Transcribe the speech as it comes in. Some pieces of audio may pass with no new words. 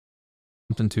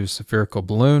into a spherical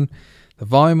balloon. The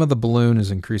volume of the balloon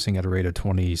is increasing at a rate of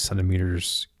 20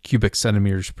 cubic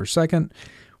centimeters per second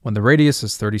when the radius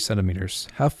is 30 centimeters.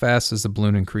 How fast is the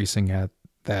balloon increasing at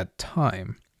that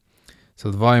time?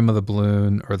 So the volume of the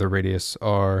balloon or the radius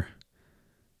are,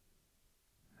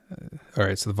 all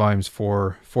right, so the volume is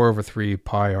 4 over 3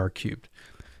 pi r cubed.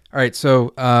 All right,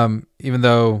 so even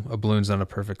though a balloon's not a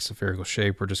perfect spherical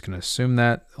shape, we're just going to assume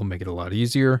that. It'll make it a lot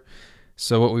easier.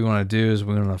 So what we want to do is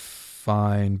we're going to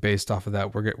find, based off of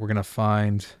that, we're going to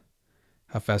find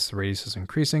how fast the radius is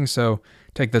increasing. So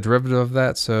take the derivative of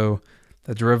that. So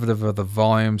the derivative of the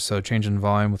volume, so change in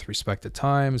volume with respect to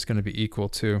time, is going to be equal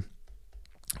to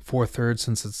 4/3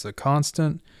 since it's a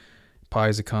constant. Pi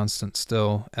is a constant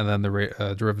still. And then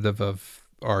the derivative of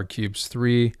r cubed is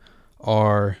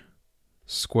 3r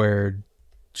squared,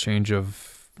 change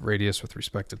of radius with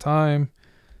respect to time.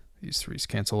 These threes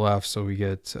cancel off, so we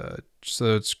get,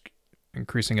 so it's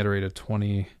increasing at a rate of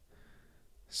 20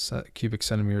 cubic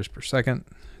centimeters per second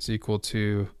is equal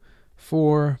to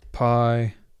 4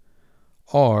 pi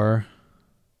r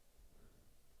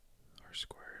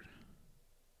squared.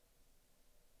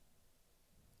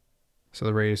 So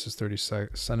the radius is 30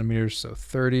 centimeters, so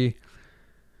 30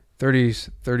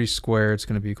 squared is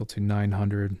going to be equal to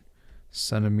 900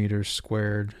 centimeters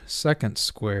squared, second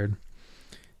squared,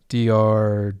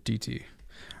 dr dt.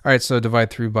 All right, so divide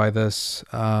through by this.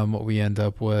 What we end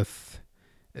up with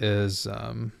is,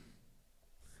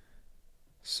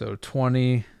 so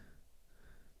 20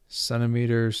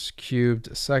 centimeters cubed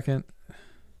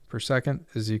per second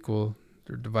is equal,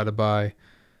 or divided by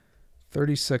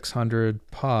 3,600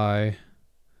 pi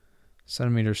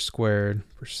centimeters squared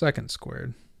per second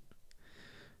squared.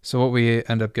 So what we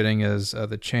end up getting is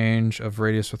the change of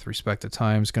radius with respect to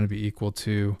time is going to be equal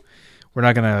to, we're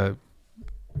not going to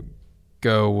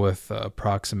go with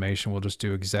approximation, we'll just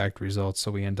do exact results.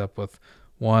 So we end up with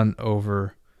 1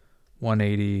 over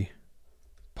 180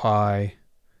 pi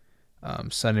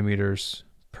centimeters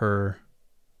per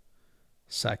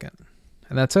second.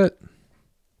 And that's it.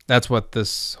 That's what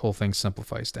this whole thing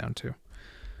simplifies down to.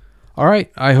 All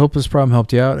right, I hope this problem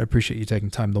helped you out. I appreciate you taking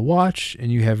time to watch, and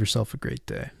you have yourself a great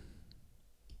day.